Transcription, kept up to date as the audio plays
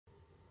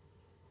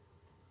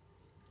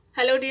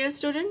Hello dear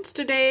students,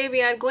 today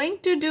we are going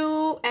to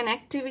do an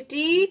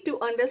activity to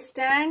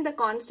understand the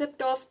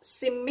concept of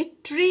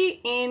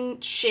symmetry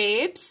in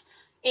shapes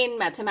in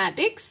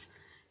mathematics,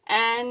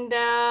 and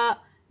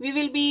we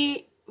will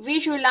be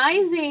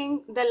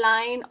visualizing the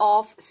line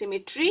of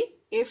symmetry,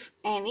 if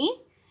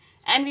any,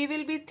 and we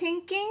will be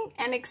thinking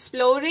and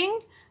exploring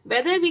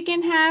whether we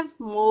can have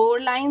more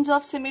lines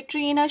of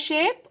symmetry in a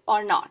shape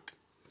or not.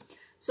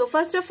 So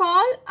first of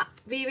all,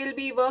 we will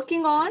be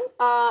working on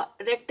a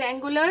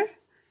rectangular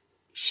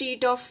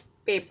sheet of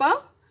paper,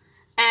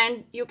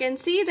 and you can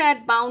see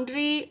that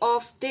boundary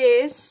of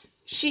this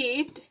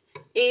sheet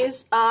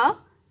is a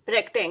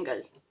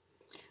rectangle.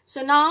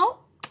 So now,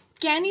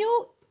 can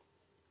you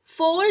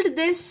fold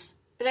this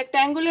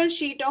rectangular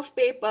sheet of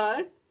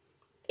paper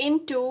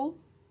into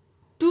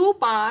two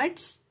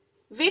parts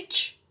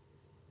which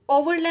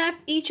overlap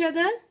each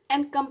other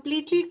and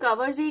completely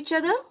covers each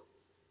other?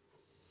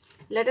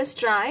 Let us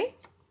try.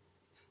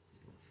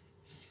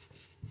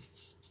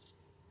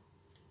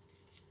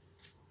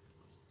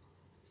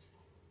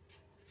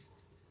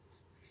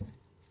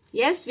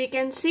 Yes, we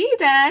can see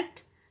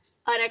that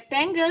a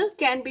rectangle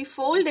can be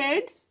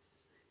folded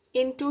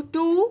into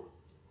two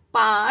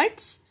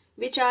parts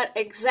which are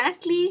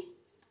exactly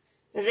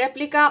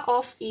replica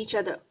of each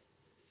other.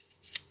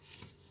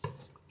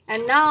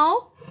 And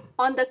now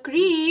on the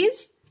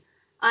crease,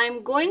 I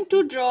am going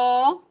to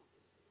draw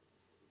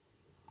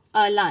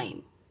a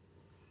line.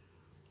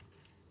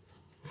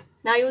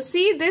 Now you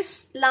see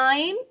this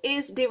line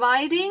is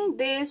dividing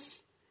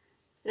this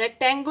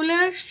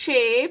rectangular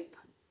shape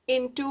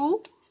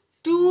into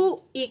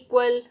two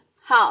equal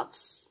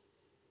halves.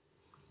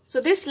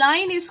 So this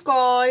line is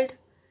called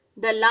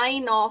the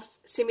line of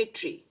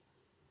symmetry.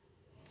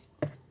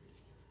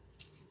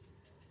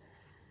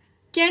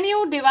 Can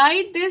you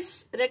divide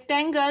this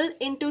rectangle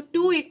into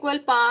two equal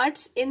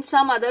parts in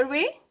some other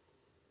way?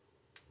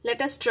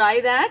 Let us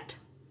try that.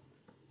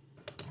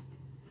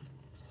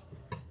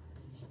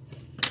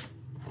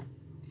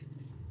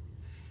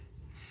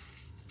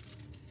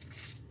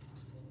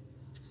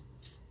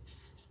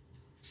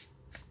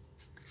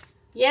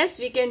 Yes,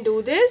 we can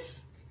do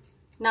this.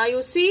 Now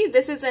you see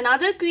this is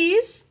another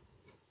crease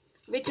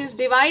which is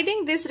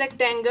dividing this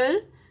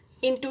rectangle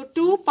into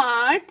two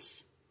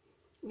parts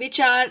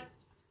which are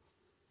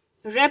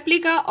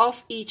replica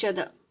of each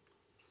other.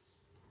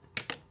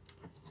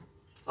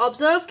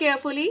 Observe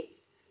carefully.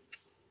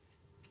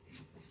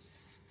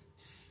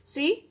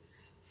 See,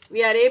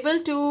 we are able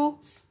to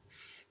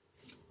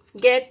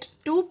get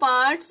two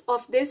parts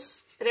of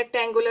this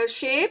rectangular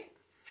shape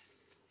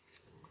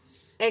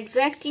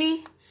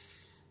exactly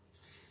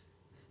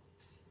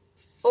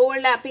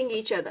overlapping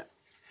each other.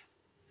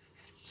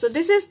 So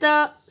this is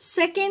the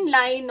second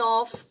line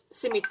of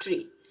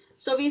symmetry.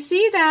 So we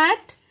see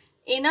that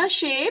in a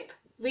shape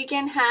we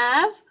can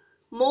have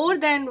more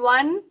than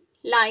one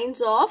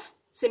lines of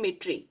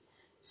symmetry.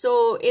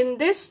 So in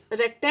this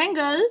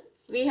rectangle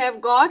we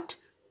have got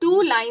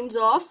two lines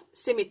of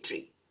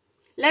symmetry.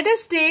 Let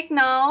us take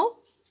now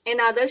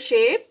another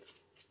shape.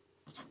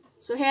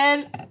 So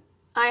here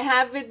I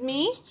have with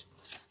me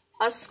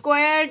a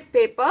squared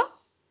paper.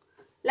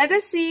 Let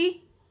us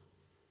see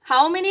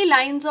how many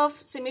lines of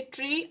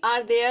symmetry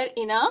are there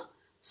in a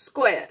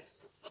square.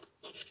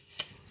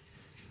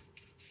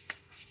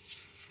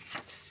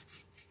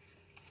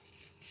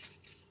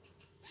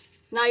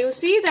 Now you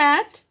see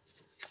that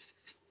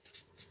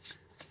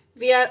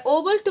we are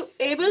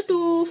able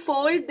to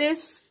fold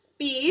this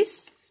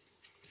piece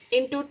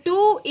into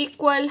two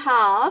equal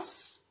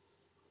halves,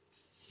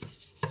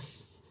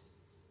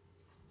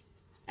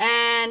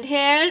 and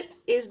here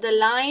is the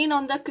line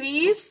on the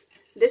crease.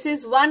 This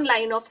is one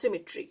line of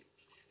symmetry.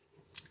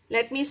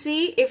 Let me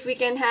see if we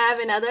can have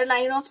another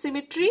line of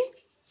symmetry.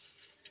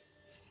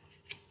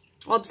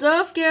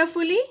 Observe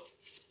carefully.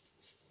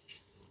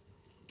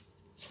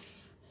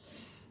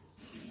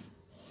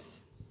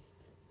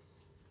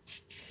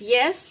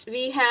 Yes,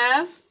 we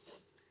have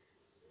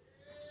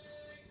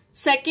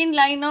second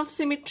line of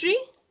symmetry.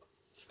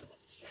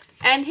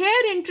 And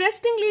here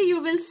interestingly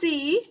you will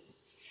see,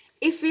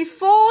 if we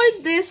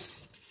fold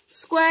this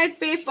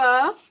squared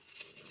paper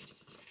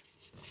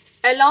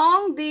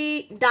along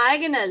the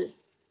diagonal,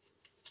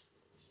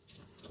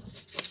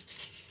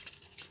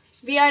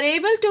 we are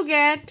able to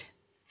get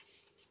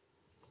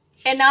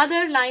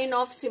another line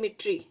of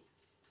symmetry.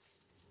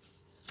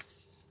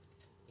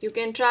 You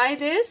can try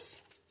this.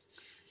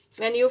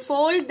 When you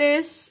fold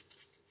this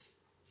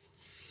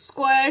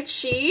squared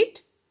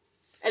sheet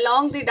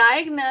along the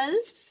diagonal,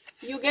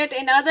 you get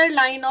another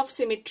line of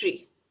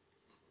symmetry.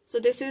 So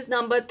this is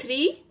number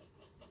 3.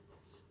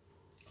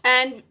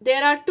 And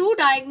there are two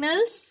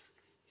diagonals.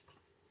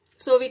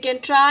 So we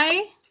can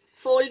try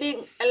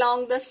folding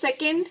along the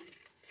second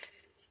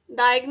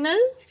diagonal,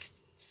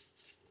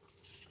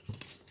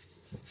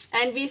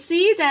 and we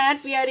see that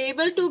we are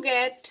able to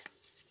get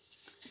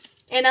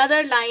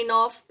another line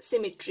of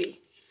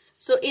symmetry.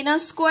 So in a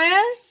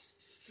square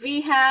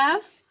we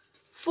have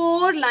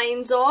 4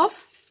 lines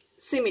of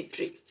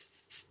symmetry.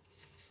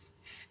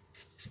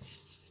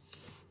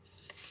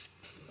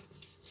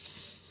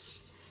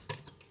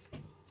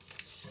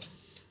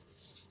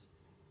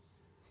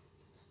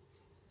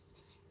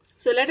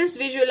 So let us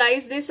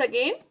visualize this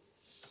again.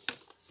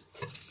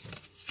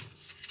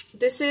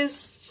 This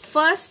is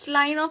first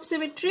line of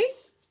symmetry.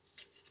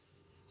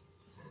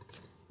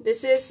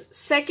 This is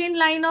second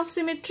line of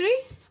symmetry.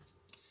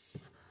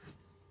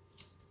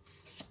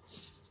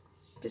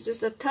 This is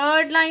the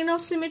third line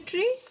of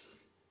symmetry.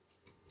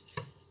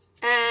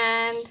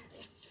 And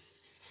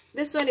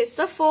this one is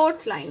the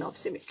fourth line of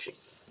symmetry.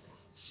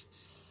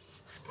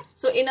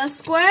 So in a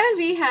square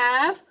we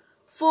have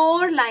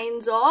 4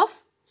 lines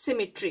of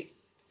symmetry.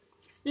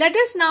 Let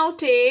us now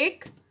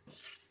take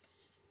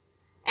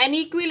an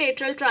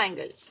equilateral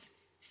triangle.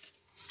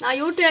 Now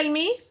you tell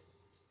me,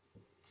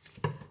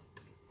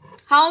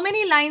 how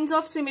many lines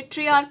of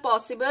symmetry are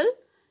possible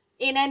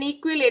in an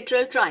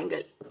equilateral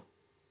triangle?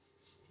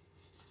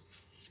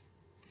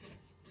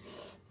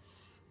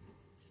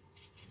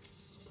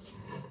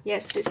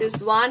 Yes, this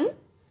is 1.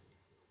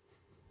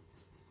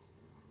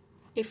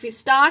 If we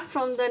start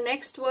from the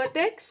next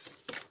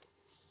vertex,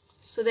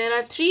 so there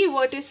are 3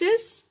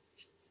 vertices.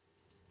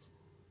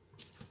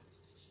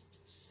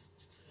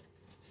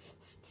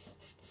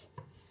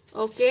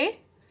 Okay,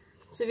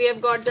 so we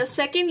have got the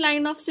second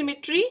line of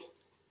symmetry.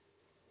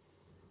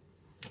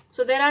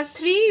 So there are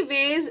 3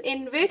 ways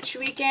in which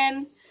we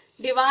can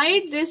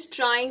divide this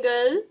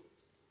triangle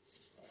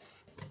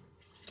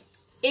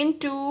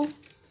into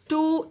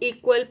 2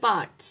 equal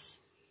parts.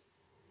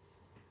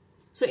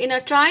 So in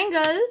a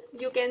triangle,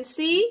 you can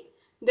see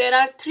there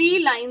are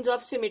 3 lines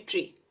of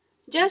symmetry.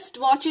 Just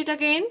watch it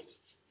again.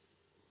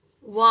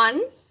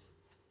 1,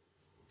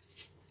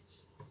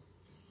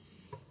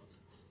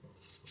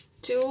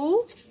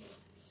 2,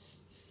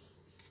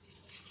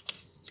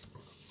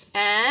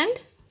 and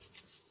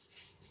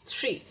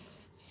 3.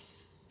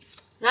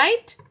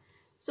 Right?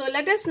 So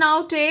let us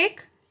now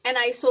take an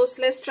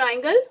isosceles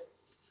triangle.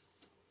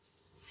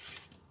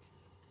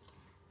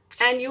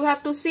 And you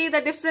have to see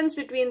the difference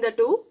between the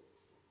two.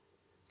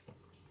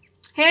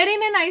 Here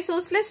in an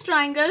isosceles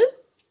triangle,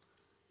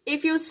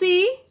 if you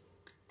see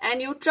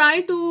and you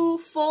try to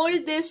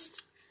fold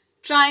this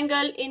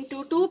triangle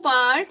into 2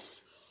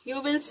 parts,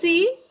 you will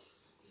see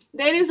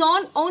there is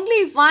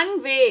only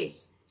one way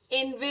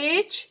in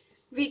which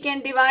we can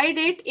divide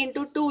it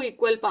into 2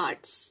 equal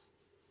parts.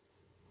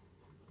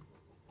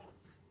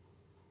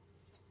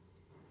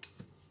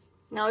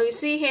 Now you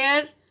see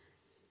here,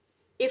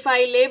 if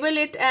I label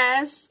it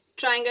as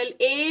triangle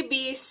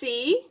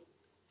ABC,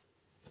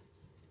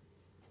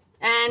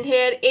 and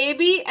here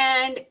AB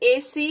and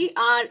AC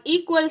are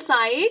equal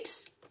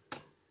sides,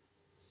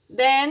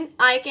 then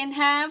I can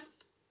have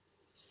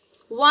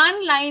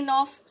one line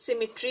of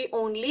symmetry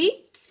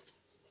only,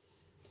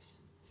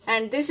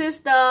 and this is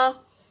the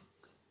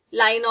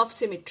line of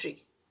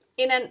symmetry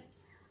in an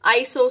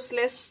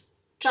isosceles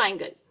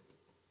triangle.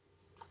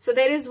 So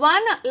there is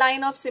one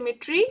line of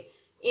symmetry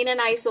in an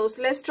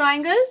isosceles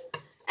triangle,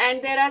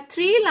 and there are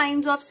 3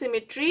 lines of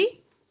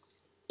symmetry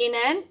in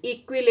an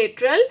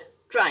equilateral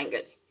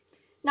triangle.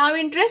 Now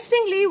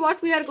interestingly,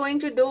 what we are going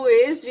to do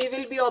is we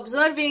will be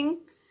observing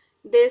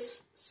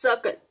this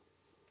circle.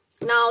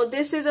 Now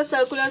this is a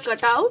circular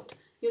cutout.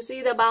 You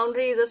see the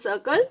boundary is a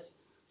circle.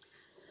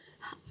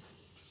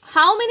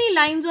 How many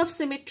lines of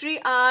symmetry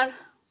are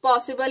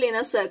possible in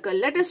a circle?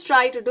 Let us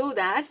try to do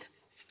that.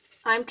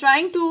 I am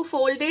trying to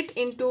fold it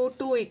into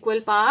 2 equal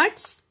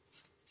parts,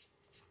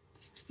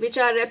 which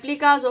are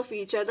replicas of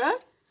each other,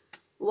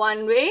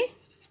 one way.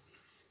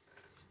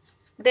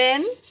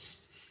 Then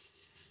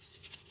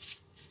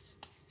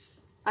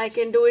I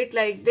can do it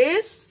like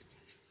this,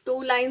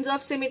 2 lines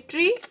of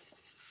symmetry,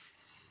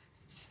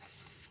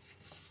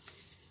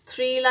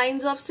 3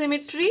 lines of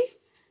symmetry,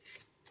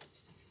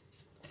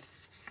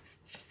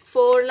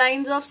 4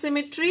 lines of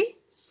symmetry.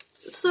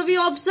 So we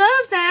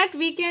observe that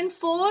we can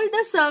fold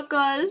the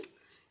circle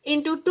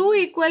into 2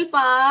 equal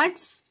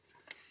parts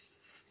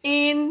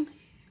in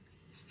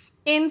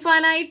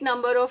infinite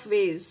number of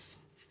ways.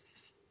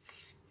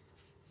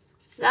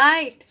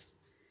 Right?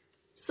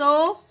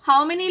 So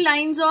how many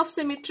lines of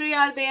symmetry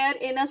are there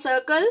in a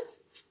circle?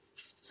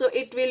 So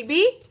it will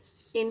be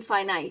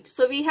infinite.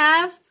 So we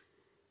have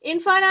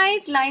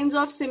infinite lines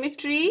of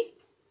symmetry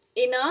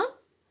in a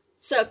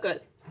circle.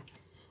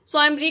 So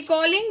I am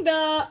recalling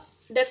the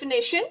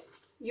definition.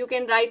 You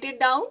can write it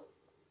down.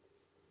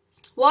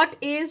 What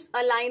is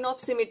a line of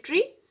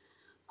symmetry?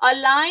 A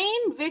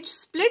line which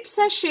splits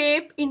a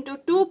shape into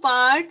 2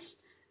 parts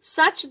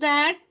such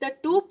that the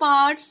 2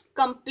 parts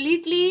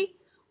completely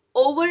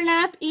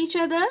overlap each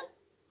other,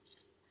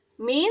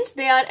 means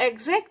they are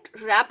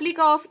exact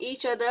replica of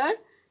each other,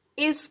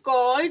 is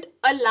called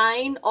a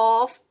line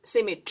of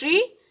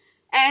symmetry,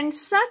 and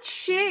such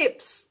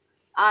shapes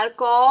are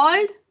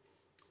called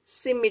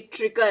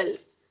symmetrical.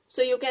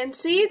 So you can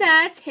see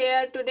that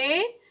here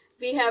today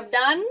we have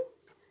done,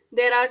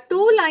 there are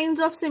 2 lines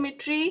of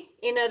symmetry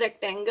in a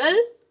rectangle.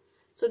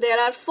 So there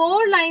are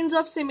 4 lines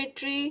of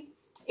symmetry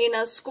in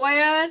a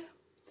square.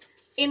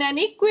 In an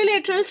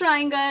equilateral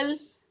triangle,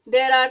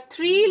 there are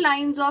 3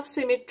 lines of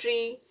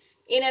symmetry.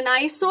 In an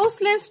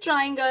isosceles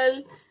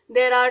triangle,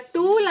 there are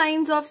 2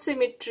 lines of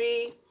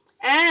symmetry.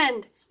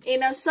 And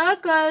in a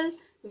circle,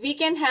 we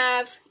can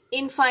have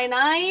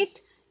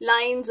infinite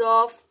lines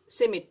of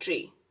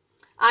symmetry.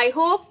 I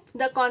hope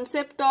the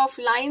concept of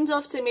lines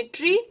of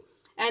symmetry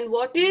and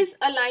what is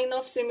a line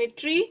of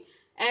symmetry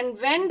and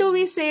when do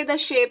we say the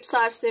shapes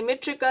are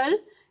symmetrical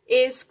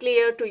is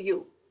clear to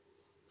you.